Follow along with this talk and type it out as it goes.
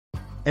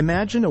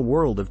Imagine a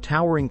world of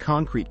towering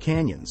concrete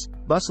canyons,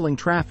 bustling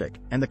traffic,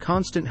 and the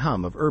constant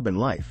hum of urban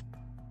life.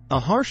 A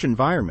harsh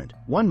environment,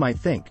 one might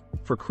think,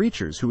 for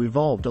creatures who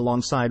evolved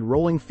alongside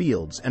rolling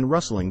fields and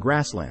rustling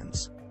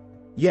grasslands.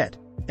 Yet,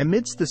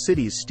 amidst the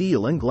city's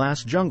steel and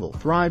glass jungle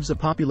thrives a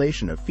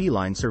population of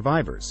feline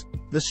survivors,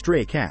 the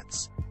stray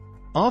cats.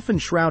 Often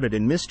shrouded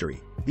in mystery,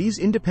 these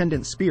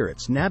independent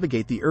spirits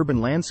navigate the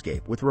urban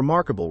landscape with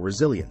remarkable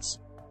resilience.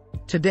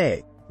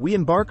 Today, we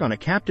embark on a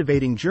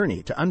captivating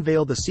journey to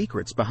unveil the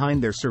secrets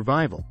behind their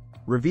survival,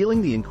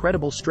 revealing the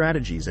incredible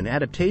strategies and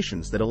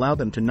adaptations that allow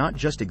them to not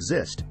just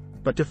exist,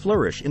 but to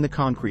flourish in the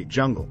concrete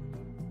jungle.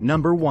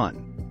 Number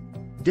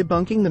 1.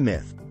 Debunking the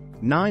myth.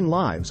 9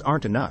 lives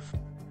aren't enough.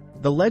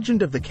 The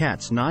legend of the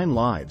cat's 9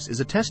 lives is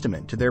a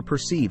testament to their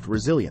perceived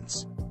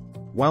resilience.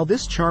 While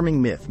this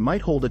charming myth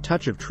might hold a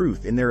touch of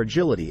truth in their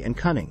agility and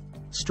cunning,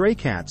 stray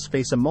cats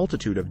face a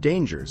multitude of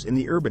dangers in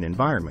the urban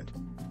environment.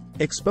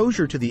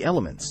 Exposure to the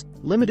elements,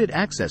 limited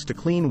access to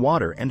clean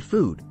water and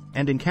food,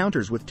 and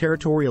encounters with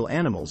territorial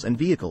animals and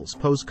vehicles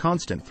pose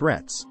constant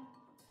threats.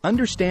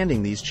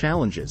 Understanding these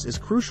challenges is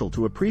crucial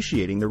to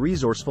appreciating the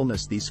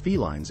resourcefulness these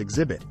felines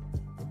exhibit.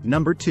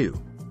 Number 2.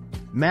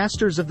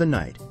 Masters of the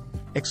night.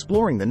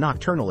 Exploring the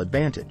nocturnal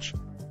advantage.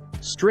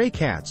 Stray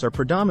cats are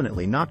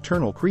predominantly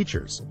nocturnal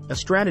creatures, a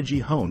strategy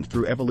honed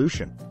through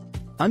evolution.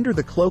 Under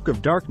the cloak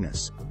of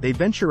darkness, they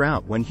venture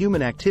out when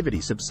human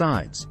activity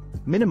subsides,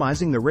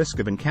 minimizing the risk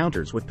of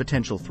encounters with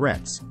potential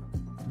threats.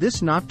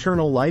 This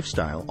nocturnal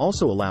lifestyle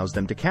also allows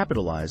them to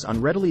capitalize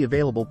on readily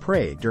available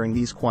prey during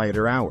these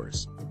quieter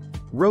hours.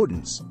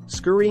 Rodents,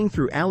 scurrying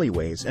through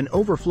alleyways and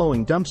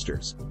overflowing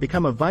dumpsters,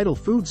 become a vital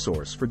food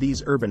source for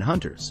these urban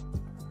hunters.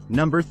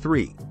 Number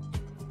 3.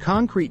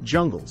 Concrete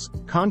jungles,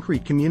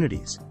 concrete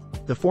communities.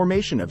 The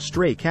formation of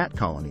stray cat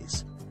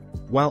colonies.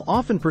 While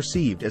often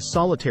perceived as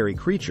solitary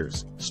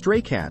creatures,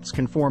 stray cats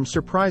can form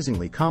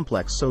surprisingly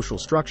complex social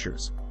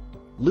structures.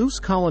 Loose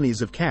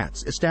colonies of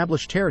cats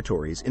establish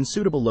territories in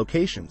suitable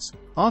locations,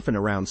 often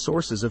around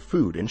sources of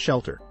food and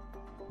shelter.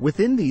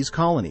 Within these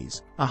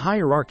colonies, a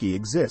hierarchy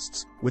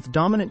exists, with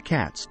dominant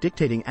cats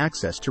dictating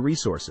access to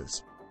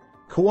resources.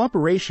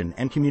 Cooperation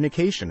and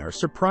communication are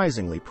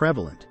surprisingly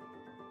prevalent.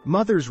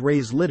 Mothers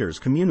raise litters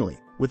communally,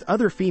 with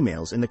other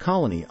females in the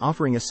colony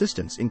offering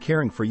assistance in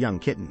caring for young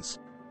kittens.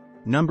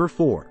 Number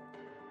 4.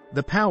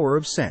 The power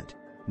of scent.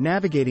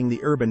 Navigating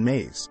the urban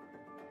maze.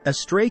 A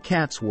stray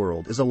cat's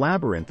world is a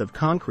labyrinth of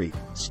concrete,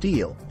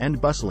 steel, and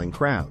bustling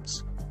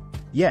crowds.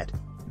 Yet,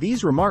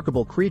 these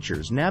remarkable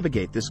creatures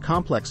navigate this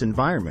complex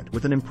environment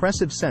with an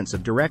impressive sense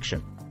of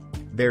direction.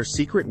 Their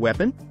secret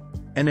weapon?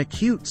 An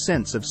acute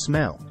sense of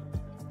smell.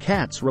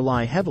 Cats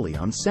rely heavily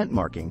on scent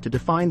marking to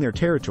define their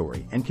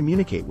territory and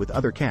communicate with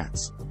other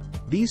cats.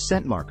 These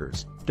scent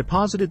markers,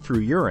 deposited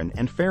through urine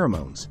and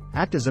pheromones,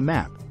 act as a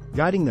map,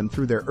 guiding them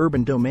through their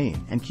urban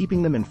domain and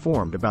keeping them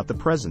informed about the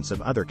presence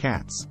of other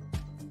cats.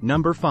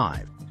 Number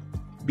 5.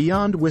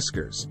 Beyond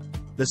whiskers.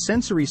 The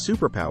sensory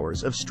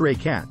superpowers of stray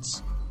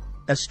cats.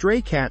 A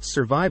stray cat's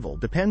survival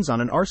depends on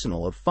an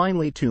arsenal of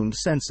finely tuned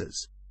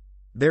senses.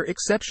 Their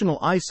exceptional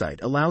eyesight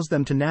allows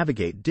them to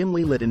navigate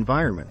dimly lit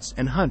environments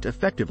and hunt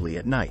effectively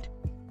at night.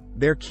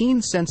 Their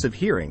keen sense of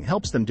hearing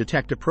helps them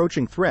detect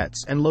approaching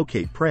threats and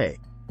locate prey.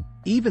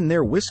 Even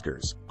their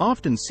whiskers,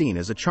 often seen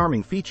as a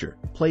charming feature,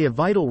 play a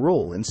vital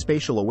role in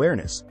spatial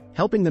awareness,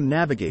 helping them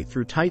navigate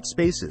through tight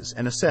spaces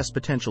and assess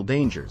potential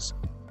dangers.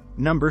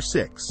 Number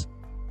 6.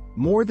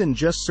 More than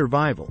just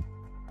survival.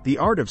 The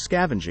art of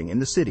scavenging in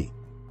the city.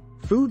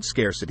 Food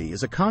scarcity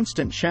is a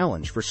constant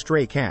challenge for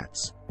stray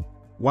cats.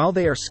 While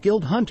they are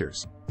skilled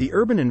hunters, the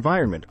urban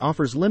environment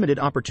offers limited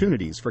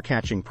opportunities for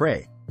catching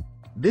prey.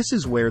 This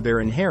is where their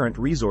inherent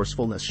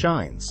resourcefulness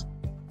shines.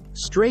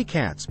 Stray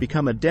cats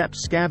become adept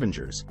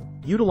scavengers,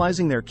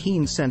 utilizing their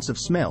keen sense of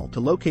smell to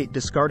locate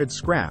discarded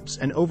scraps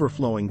and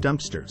overflowing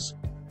dumpsters.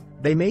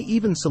 They may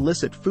even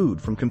solicit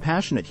food from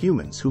compassionate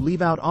humans who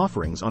leave out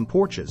offerings on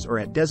porches or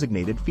at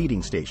designated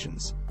feeding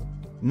stations.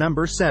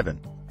 Number 7.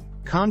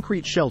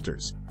 Concrete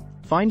shelters.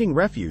 Finding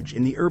refuge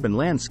in the urban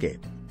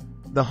landscape.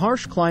 The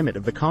harsh climate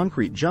of the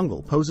concrete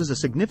jungle poses a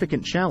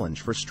significant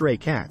challenge for stray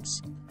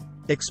cats.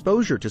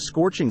 Exposure to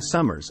scorching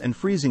summers and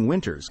freezing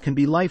winters can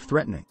be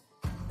life-threatening.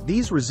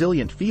 These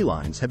resilient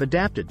felines have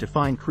adapted to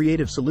find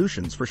creative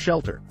solutions for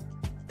shelter.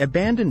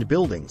 Abandoned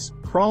buildings,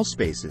 crawl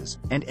spaces,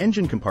 and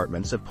engine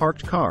compartments of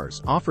parked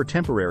cars offer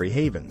temporary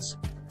havens.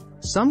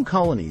 Some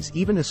colonies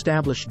even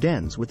establish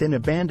dens within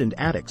abandoned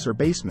attics or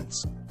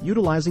basements,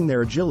 utilizing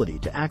their agility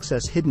to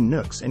access hidden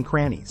nooks and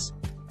crannies.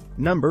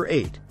 Number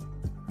 8.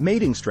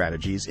 Mating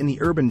strategies in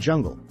the urban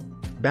jungle.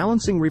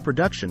 Balancing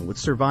reproduction with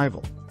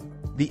survival.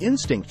 The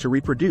instinct to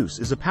reproduce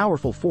is a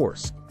powerful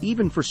force,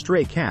 even for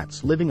stray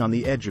cats living on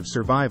the edge of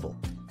survival.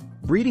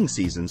 Breeding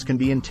seasons can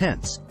be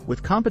intense,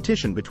 with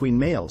competition between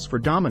males for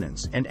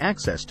dominance and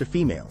access to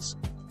females.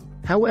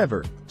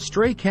 However,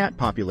 stray cat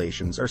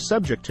populations are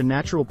subject to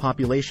natural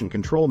population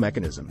control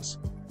mechanisms.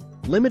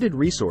 Limited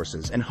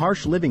resources and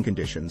harsh living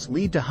conditions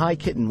lead to high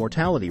kitten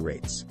mortality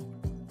rates.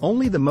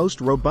 Only the most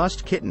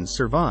robust kittens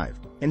survive,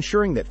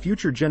 ensuring that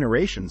future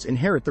generations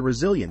inherit the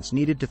resilience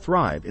needed to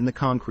thrive in the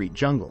concrete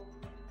jungle.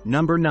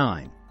 Number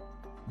 9.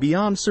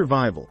 Beyond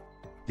survival.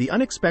 The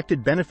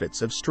unexpected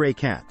benefits of stray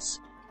cats.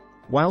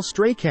 While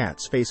stray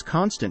cats face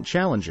constant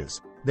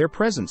challenges, their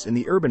presence in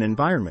the urban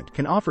environment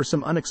can offer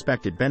some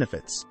unexpected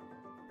benefits.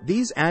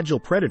 These agile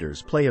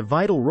predators play a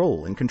vital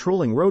role in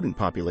controlling rodent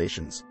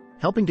populations,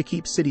 helping to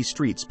keep city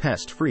streets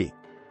pest-free.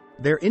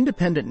 Their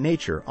independent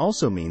nature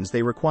also means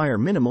they require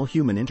minimal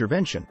human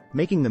intervention,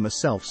 making them a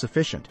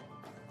self-sufficient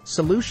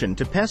solution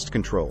to pest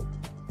control.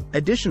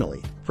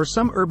 Additionally, for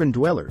some urban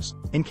dwellers,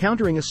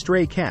 encountering a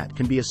stray cat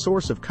can be a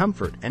source of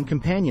comfort and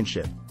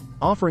companionship,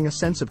 offering a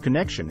sense of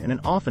connection in an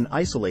often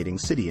isolating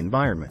city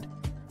environment.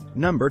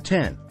 Number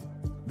 10.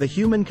 The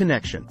human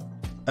connection.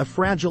 A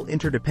fragile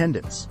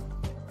interdependence.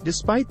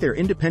 Despite their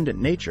independent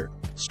nature,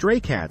 stray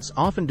cats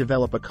often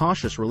develop a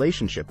cautious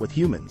relationship with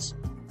humans.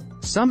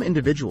 Some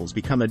individuals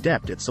become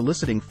adept at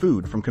soliciting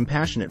food from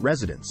compassionate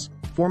residents,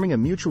 forming a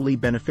mutually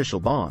beneficial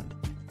bond.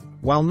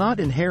 While not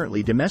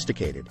inherently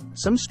domesticated,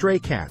 some stray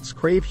cats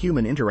crave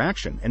human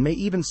interaction and may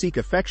even seek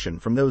affection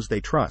from those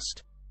they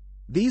trust.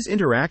 These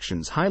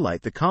interactions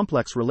highlight the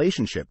complex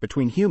relationship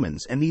between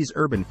humans and these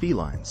urban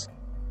felines.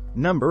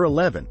 Number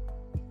 11.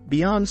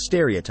 Beyond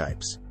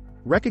stereotypes.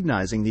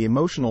 Recognizing the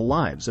emotional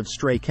lives of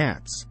stray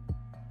cats.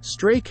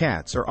 Stray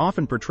cats are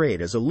often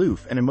portrayed as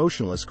aloof and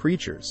emotionless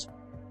creatures.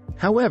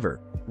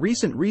 However,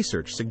 recent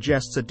research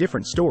suggests a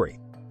different story.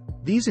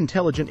 These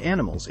intelligent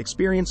animals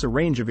experience a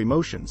range of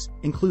emotions,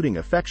 including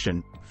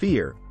affection,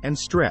 fear, and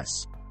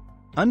stress.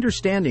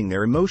 Understanding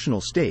their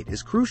emotional state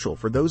is crucial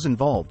for those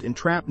involved in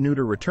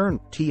trap-neuter-return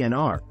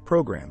 (TNR)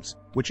 programs,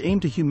 which aim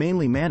to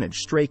humanely manage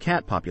stray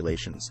cat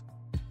populations.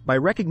 By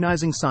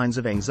recognizing signs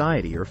of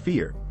anxiety or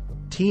fear,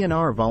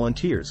 TNR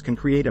volunteers can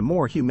create a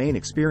more humane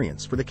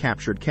experience for the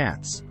captured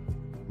cats.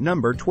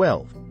 Number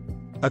 12.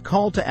 A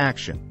call to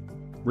action.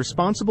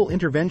 Responsible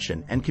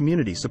intervention and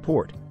community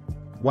support.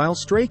 While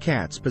stray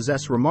cats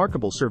possess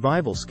remarkable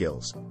survival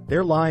skills,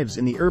 their lives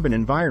in the urban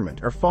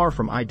environment are far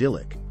from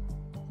idyllic.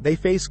 They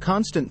face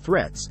constant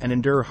threats and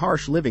endure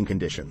harsh living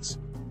conditions.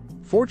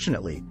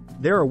 Fortunately,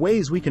 there are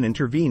ways we can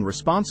intervene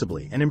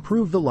responsibly and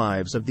improve the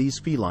lives of these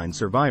feline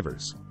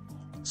survivors.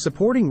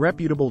 Supporting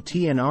reputable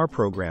TNR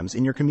programs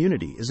in your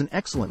community is an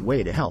excellent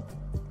way to help.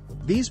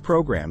 These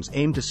programs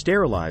aim to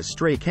sterilize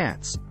stray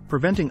cats,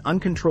 preventing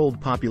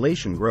uncontrolled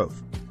population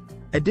growth.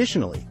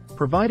 Additionally,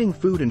 providing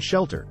food and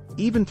shelter,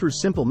 even through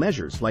simple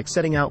measures like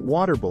setting out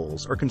water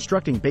bowls or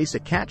constructing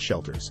basic cat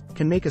shelters,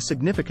 can make a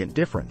significant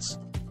difference.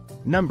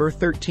 Number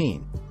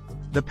 13.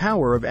 The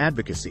power of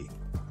advocacy.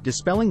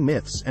 Dispelling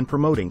myths and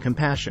promoting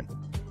compassion.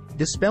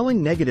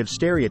 Dispelling negative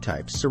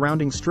stereotypes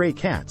surrounding stray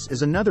cats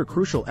is another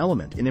crucial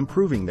element in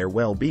improving their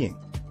well-being.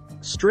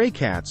 Stray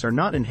cats are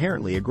not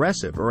inherently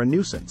aggressive or a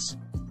nuisance.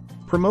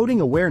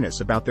 Promoting awareness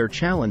about their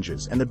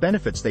challenges and the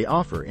benefits they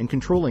offer in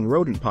controlling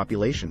rodent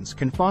populations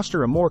can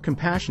foster a more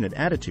compassionate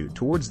attitude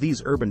towards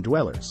these urban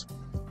dwellers.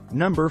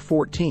 Number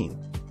 14.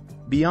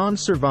 Beyond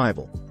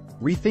survival.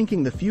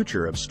 Rethinking the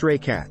future of stray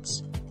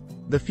cats.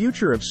 The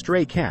future of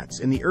stray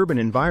cats in the urban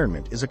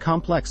environment is a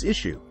complex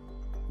issue.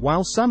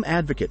 While some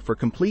advocate for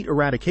complete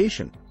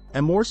eradication,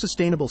 a more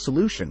sustainable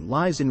solution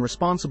lies in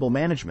responsible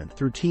management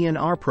through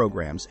TNR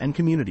programs and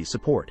community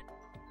support.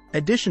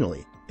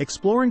 Additionally,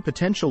 exploring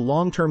potential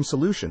long-term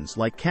solutions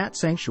like cat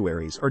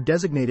sanctuaries or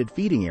designated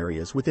feeding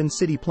areas within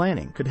city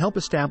planning could help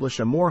establish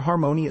a more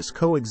harmonious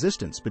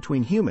coexistence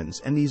between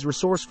humans and these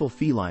resourceful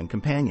feline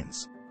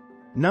companions.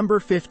 Number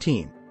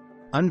 15.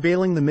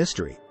 Unveiling the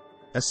mystery.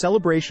 A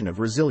celebration of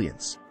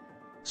resilience.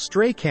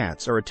 Stray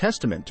cats are a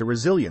testament to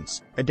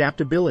resilience,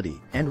 adaptability,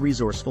 and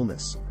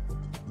resourcefulness.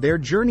 Their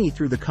journey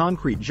through the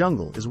concrete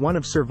jungle is one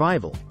of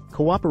survival,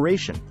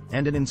 cooperation,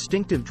 and an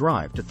instinctive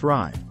drive to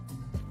thrive.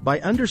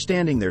 By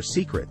understanding their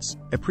secrets,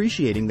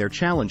 appreciating their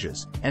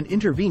challenges, and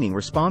intervening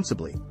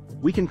responsibly,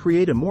 we can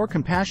create a more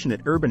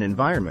compassionate urban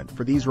environment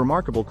for these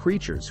remarkable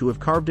creatures who have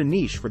carved a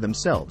niche for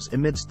themselves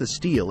amidst the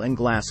steel and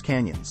glass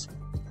canyons.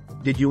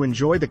 Did you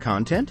enjoy the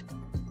content?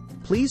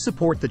 Please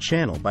support the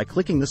channel by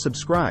clicking the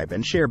subscribe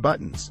and share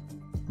buttons.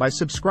 By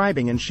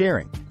subscribing and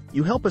sharing,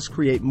 you help us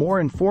create more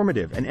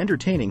informative and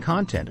entertaining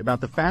content about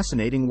the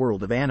fascinating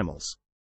world of animals.